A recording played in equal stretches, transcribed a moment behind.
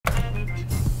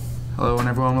Hello and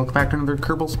everyone, welcome back to another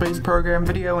Kerbal Space Program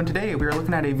video, and today we are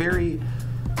looking at a very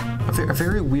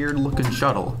weird looking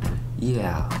shuttle.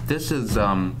 Yeah, this is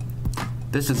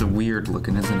a weird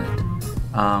looking, isn't it?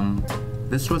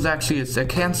 This was actually a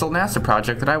canceled NASA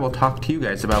project that I will talk to you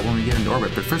guys about when we get into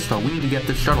orbit, but first of all, we need to get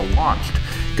this shuttle launched,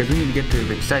 because we need to get to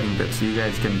the exciting bits, so you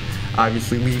guys can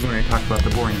obviously leave when I talk about the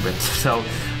boring bits. So,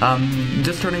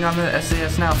 just turning on the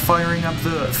SAS now, firing up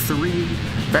the 3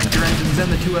 vector engines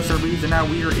and the 2 SRBs, and now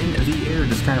we are in the air,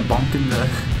 just kind of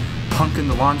punking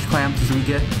the launch clamps as we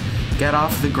get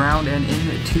off the ground and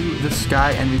into the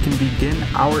sky, and we can begin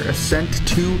our ascent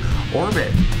to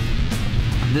orbit.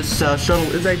 This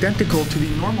shuttle is identical to the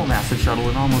normal NASA shuttle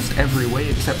in almost every way,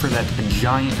 except for that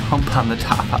giant hump on the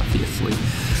top, obviously.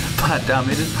 But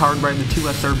it is powered by the 2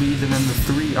 SRBs and then the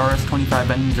 3 RS-25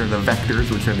 engines, or the vectors,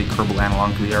 which are the Kerbal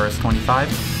analog to the RS-25.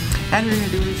 And you're going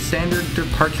to do a standard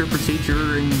departure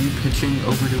procedure and be pitching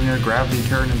over doing a gravity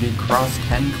turn and be across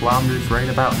 10 kilometers right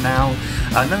about now.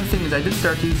 Another thing is I did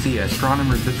start to use the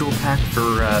astronomer's visual pack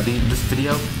for this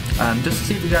video, just to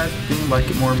see if you guys like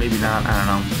it more, maybe not, I don't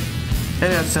know. It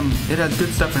has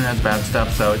good stuff and it has bad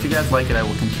stuff, so if you guys like it, I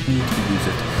will continue to use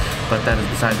it. But that is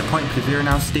beside the point, because we are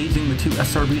now staging the 2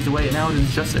 SRBs away, and now it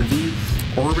is just the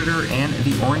orbiter and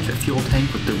the orange fuel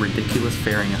tank with the ridiculous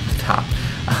fairing at the top,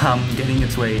 getting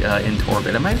its way into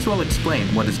orbit. I might as well explain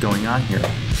what is going on here.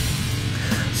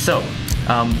 So,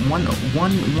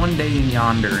 one day in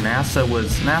yonder, NASA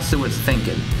was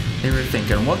thinking. They were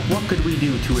thinking, what could we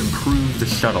do to improve the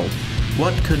shuttle?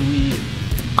 What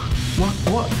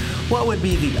would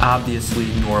be the obviously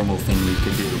normal thing we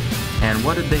could do? And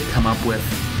what did they come up with?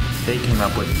 They came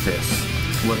up with this.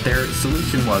 What their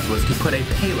solution was to put a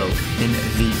payload in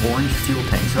the orange fuel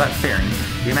tank. So that fairing,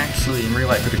 you can actually, in real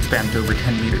life, it expands to over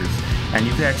 10 meters. And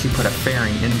you could actually put a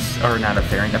fairing,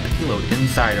 a payload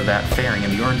inside of that fairing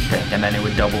in the orange tank, and then it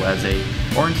would double as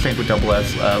orange tank would double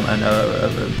as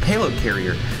a payload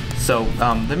carrier. So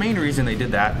the main reason they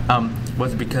did that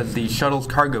was because the shuttle's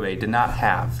cargo bay did not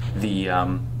have the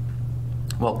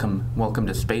welcome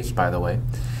to space, by the way.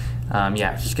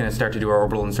 Yeah, just going to start to do our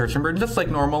orbital insertion burn just like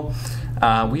normal.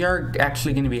 We are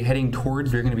actually going to be heading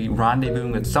towards, we're going to be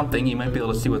rendezvousing with something. You might be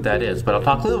able to see what that is, but I'll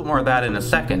talk a little bit more of that in a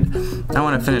second. I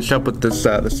want to finish up with this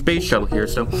the space shuttle here.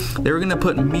 So they were going to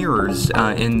put mirrors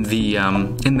they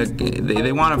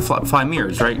want to fly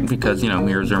mirrors, right? Because, you know,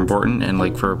 mirrors are important, and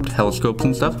like for telescopes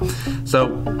and stuff. So,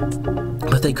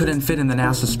 but they couldn't fit in the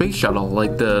NASA space shuttle.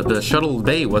 Like the shuttle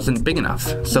bay wasn't big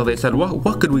enough. So they said, what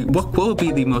would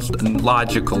be the most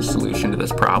logical solution to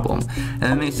this problem? And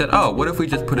then they said, oh, what if we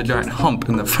just put a giant hump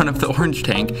in the front of the orange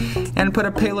tank and put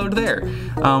a payload there?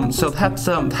 So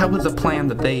that was a plan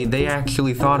that they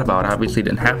actually thought about. Obviously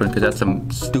didn't happen because that's a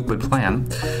stupid plan.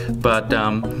 But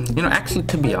you know, actually,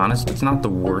 to be honest, it's not the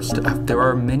worst. There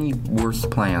are many worse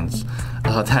plans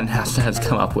that NASA has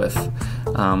come up with,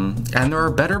 and there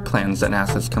are better plans that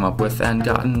NASA has come up with and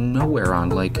gotten nowhere on,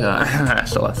 like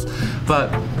SLS. But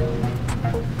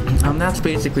that's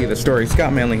basically the story.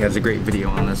 Scott Manley has a great video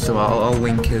on this, so I'll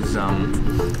link his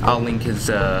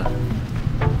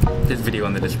video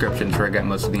in the description. Where I got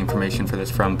most of the information for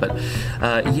this from. But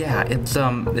yeah, it's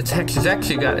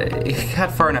actually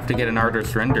got far enough to get an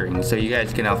artist rendering, so you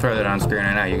guys can, I'll throw that on screen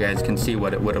right now. You guys can see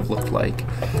what it would have looked like.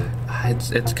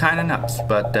 It's kind of nuts,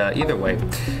 but either way,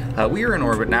 we are in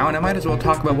orbit now, and I might as well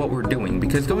talk about what we're doing,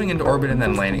 because going into orbit and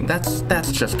then landing,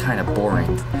 that's just kind of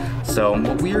boring. So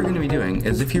what we are going to be doing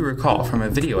is, if you recall from a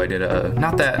video I did,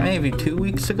 maybe 2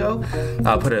 weeks ago,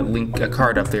 I'll put a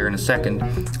card up there in a second,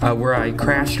 where I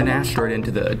crashed an asteroid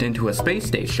into a space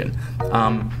station,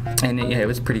 and yeah, it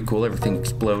was pretty cool. Everything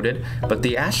exploded, but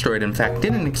the asteroid in fact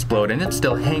didn't explode, and it's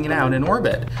still hanging out in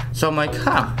orbit. So I'm like,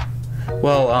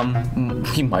 well,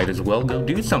 we might as well go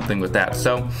do something with that.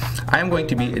 So I'm going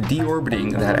to be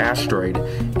deorbiting that asteroid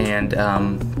and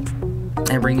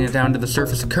bringing it down to the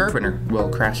surface of Kerbal, or, well,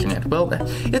 crashing it. Well,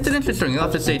 it's an interesting, you'll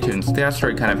have to stay tuned. The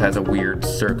asteroid kind of has a weird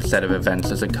set of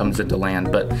events as it comes into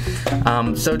land, but,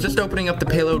 so just opening up the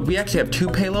payload, we actually have 2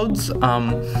 payloads,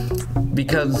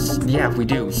 because, yeah, we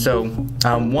do. So,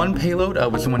 one payload,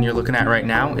 which is the one you're looking at right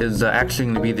now, is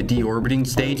actually going to be the deorbiting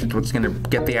stage, which is what's going to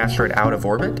get the asteroid out of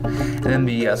orbit. And then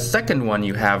the second one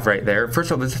you have right there,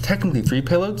 first of all, there's technically 3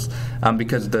 payloads,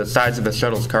 because the size of the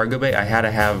shuttle's cargo bay, I had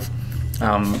to have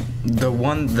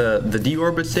the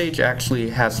deorbit stage actually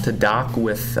has to dock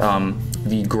with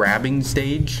the grabbing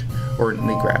stage,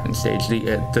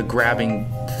 the grabbing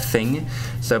thing.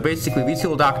 So basically these two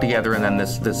will dock together, and then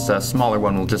this smaller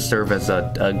one will just serve as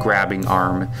a grabbing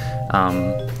arm,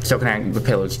 so the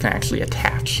payloads can actually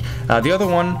attach. The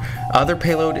other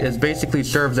payload basically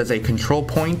serves as a control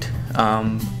point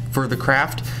for the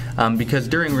craft, because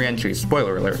during re-entry,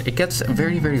 spoiler alert, it gets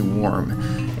very, very warm,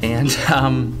 and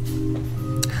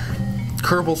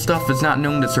Kerbal stuff is not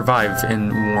known to survive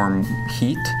in warm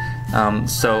heat. The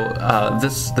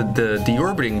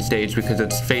deorbiting stage, because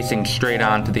it's facing straight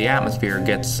onto the atmosphere,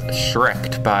 gets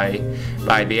shreked by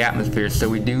the atmosphere. So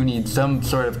we do need some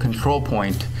sort of control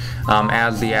point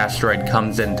as the asteroid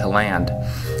comes into land.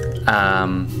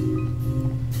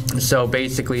 So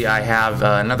basically, I have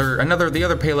the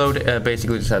other payload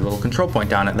basically just has a little control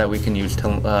point on it that we can use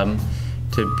to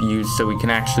use so we can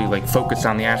actually like focus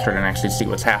on the asteroid and actually see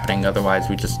what's happening. Otherwise,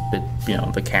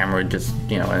 the camera would just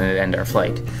end our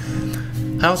flight.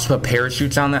 I also put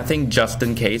parachutes on that thing just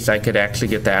in case I could actually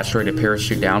get the asteroid to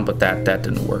parachute down, but that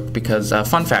didn't work because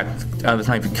fun fact, this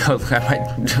might be I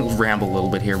might ramble a little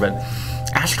bit here, but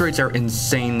asteroids are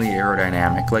insanely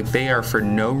aerodynamic. Like, they are for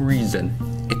no reason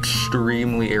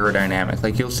extremely aerodynamic.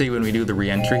 Like, you'll see when we do the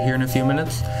re-entry here in a few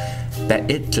minutes that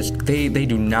they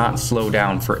do not slow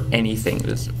down for anything.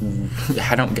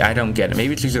 I don't get it.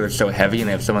 Maybe it's because they're so heavy and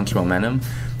they have so much momentum.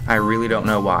 I really don't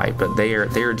know why, but they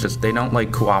don't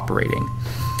like cooperating.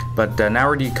 But now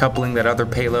we're decoupling that other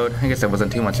payload. I guess that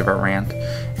wasn't too much of a rant.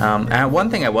 And one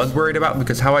thing I was worried about,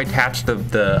 because how I attached the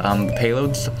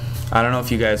payloads, I don't know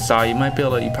if you guys saw. You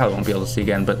probably won't be able to see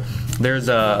again, but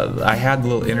I had the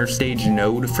little interstage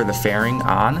node for the fairing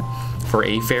for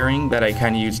a fairing that I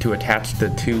kind of used to attach the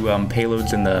two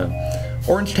payloads in the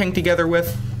orange tank together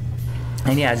with.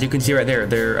 And yeah, as you can see right there,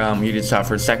 you just saw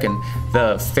for a second,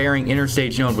 the fairing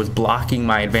interstage node was blocking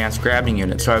my advanced grabbing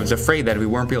unit, so I was afraid that we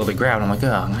weren't able to grab. I'm like,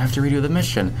 oh, I'm gonna have to redo the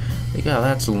mission. Like, oh,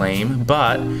 that's lame.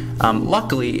 But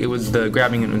luckily, the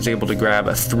grabbing unit was able to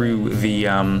grab through the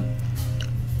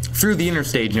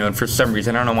interstage node for some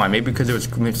reason. I don't know why. Maybe because it was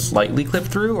slightly clipped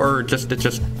through, or just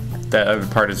that other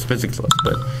part is physics-less.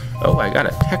 But oh, I got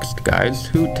a text, guys.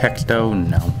 Who text? Oh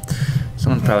no,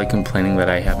 someone's probably complaining that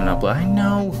I haven't uploaded. I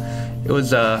know. It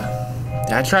was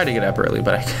I tried to get up early,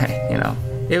 but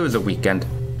it was a weekend.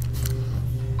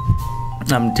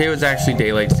 Today was actually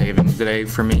daylight savings day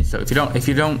for me. So if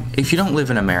you don't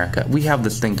live in America, we have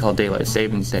this thing called daylight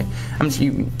savings day.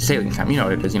 Sailing time. You know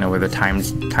what it is. Where the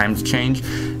times change.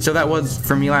 So that was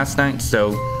for me last night.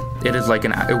 So it is like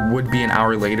it would be an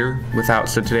hour later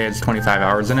so today has 25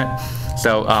 hours in it.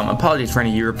 So apologies for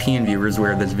any European viewers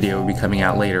where this video will be coming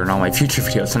out later, and all my future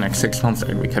videos the next 6 months are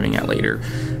going to be coming out later,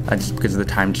 just because of the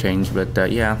time change. But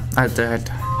yeah,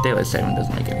 daylight saving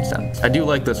doesn't make any sense. I do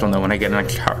like this one though when I get an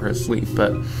extra hour of sleep.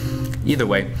 But either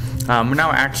way, we're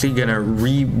now actually going to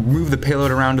move the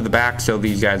payload around to the back, so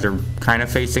these guys are kind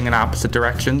of facing in opposite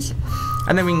directions.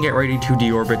 And then we can get ready to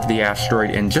deorbit the asteroid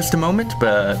in just a moment,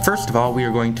 but first of all, we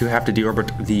are going to have to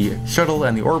deorbit the shuttle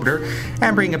and the orbiter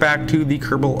and bring it back to the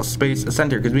Kerbal Space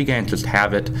Center, because we can't just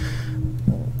have it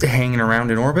hanging around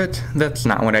in orbit. That's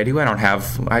not what I do.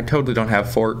 I totally don't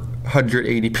have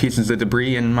 480 pieces of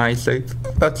debris in my safe.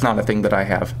 That's not a thing that I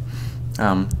have.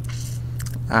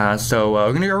 So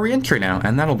we're gonna go re-entry now,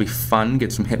 and that'll be fun.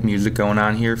 Get some hit music going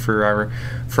on here for our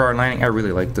landing. I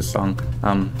really like this song.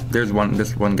 There's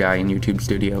this one guy in YouTube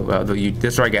Studio.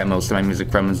 This is where I get most of my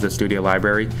music from, is the Studio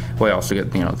Library. Well, I also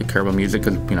get the Kerbal music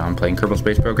because I'm playing Kerbal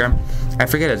Space Program. I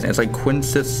forget his name. It's like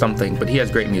Quintus something, but he has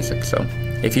great music. So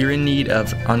if you're in need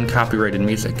of uncopyrighted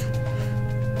music,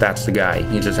 that's the guy.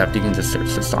 You can just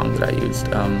search the song that I used.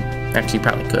 Actually, you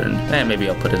probably couldn't. Maybe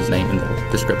I'll put his name in the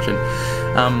description.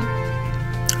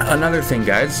 Another thing,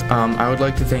 guys, I would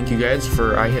like to thank you guys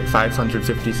I hit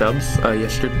 550 subs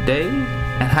yesterday,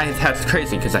 and that's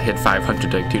crazy because I hit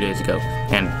 500 like 2 days ago,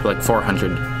 and like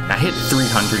 400. I hit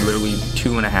 300 literally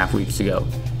 2.5 weeks ago.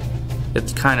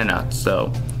 It's kind of nuts.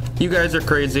 So you guys are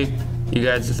crazy. You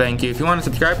guys, thank you. If you want to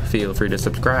subscribe, feel free to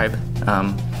subscribe.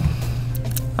 The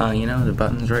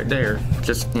button's right there.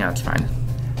 Just it's fine.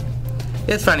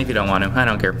 It's fine if you don't want to. I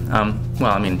don't care.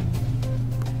 Well, I mean,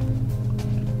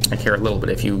 I care a little bit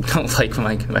if you don't like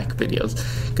my videos,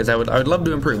 because I would love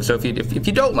to improve. So if you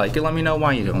don't like it, let me know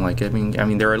why you don't like it. I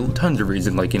mean there are tons of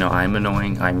reasons, like I'm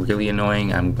annoying, I'm really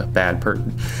annoying, I'm a bad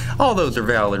person. All those are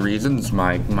valid reasons.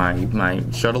 My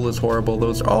shuttle is horrible.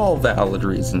 Those are all valid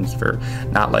reasons for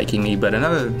not liking me. But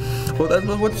that's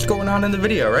what's going on in the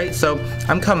video, right? So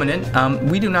I'm coming in.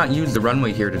 We do not use the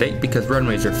runway here today because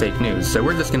runways are fake news. So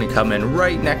we're just gonna come in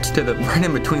right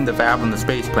in between the fab and the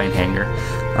space plane hangar,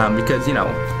 because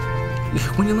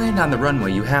when you land on the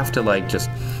runway, you have to just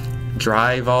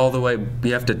drive all the way.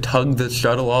 You have to tug the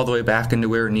shuttle all the way back into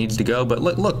where it needs to go. But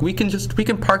look, we can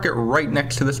park it right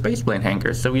next to the spaceplane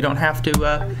hangar, so we don't have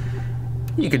to.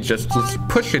 You could just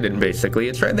push it in. Basically,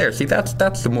 it's right there. See, that's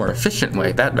the more efficient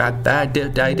way. I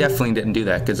definitely didn't do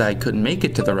that because I couldn't make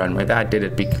it to the runway. I did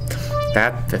it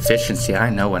That efficiency, I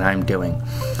know what I'm doing.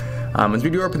 As we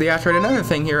do open the asteroid, another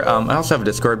thing here, I also have a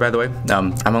Discord, by the way.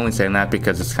 I'm only saying that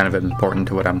because it's kind of important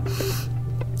to what I'm...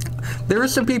 There were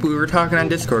some people, we were talking on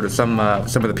Discord with some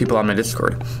of the people on my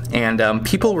Discord, and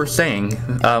people were saying,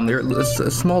 there was a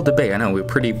small debate, I know, we're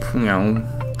pretty,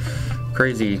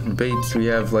 crazy debates. We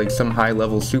have like some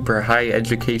high-level, super high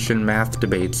education math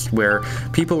debates where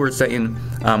people were saying,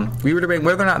 we were debating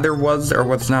whether or not there was or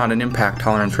was not an impact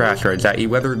tolerance for asteroids, i.e.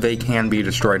 whether they can be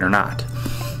destroyed or not.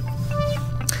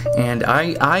 And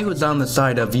I was on the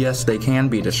side of yes, they can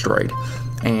be destroyed,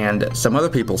 and some other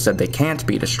people said they can't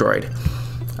be destroyed.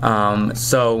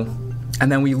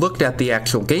 And then we looked at the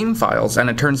actual game files, and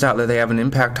it turns out that they have an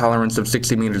impact tolerance of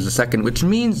 60 meters a second, which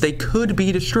means they could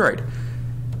be destroyed.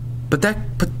 But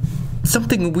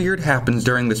something weird happens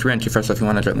during this reentry. First, if you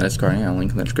want to join the Discord,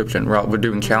 link in the description. We're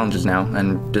doing challenges now,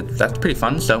 and that's pretty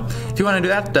fun. So if you want to do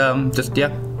that,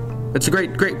 it's a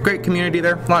great community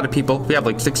there. A lot of people. We have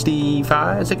like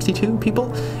 65, 62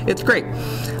 people. It's great.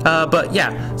 But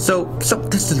yeah, so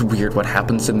this is weird what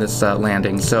happens in this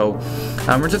landing. So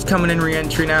we're just coming in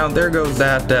re-entry now. There goes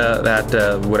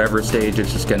that whatever stage.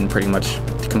 It's just getting pretty much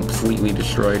completely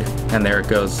destroyed. And there it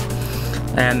goes.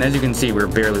 And as you can see, we're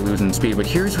barely losing speed. But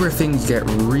here's where things get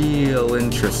real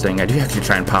interesting. I do actually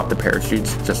try and pop the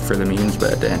parachutes just for the memes,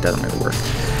 but it doesn't really work.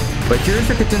 But here's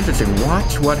where it gets interesting.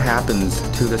 Watch what happens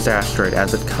to this asteroid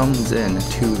as it comes in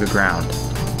to the ground.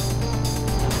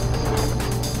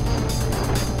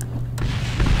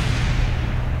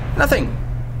 Nothing.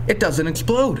 It doesn't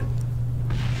explode.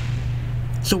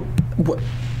 So, what?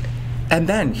 And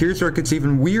then, here's where it gets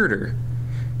even weirder.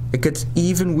 It gets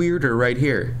even weirder right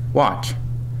here. Watch.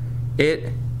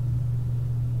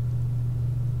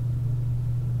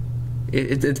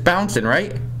 It's bouncing,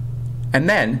 right? And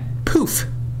then, poof.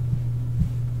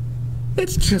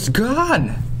 It's just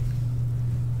gone.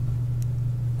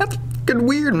 That's fucking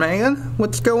weird, man.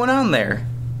 What's going on there?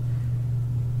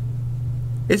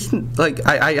 It's like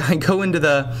I go into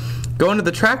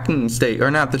the tracking state, or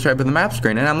not the track, but the map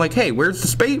screen, and I'm like, hey, where's the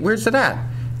space? Where's it at?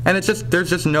 And it's just there's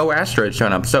just no asteroid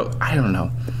showing up. So I don't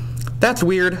know. That's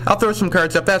weird. I'll throw some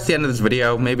cards up. That's the end of this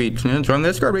video. Maybe join the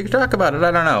Discord. We can talk about it.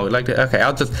 I don't know. Okay,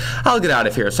 I'll get out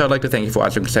of here. So I'd like to thank you for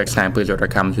watching. Next time, please rate or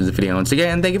comment to the video. Once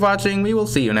again, thank you for watching. We will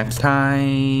see you next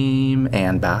time,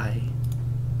 and bye.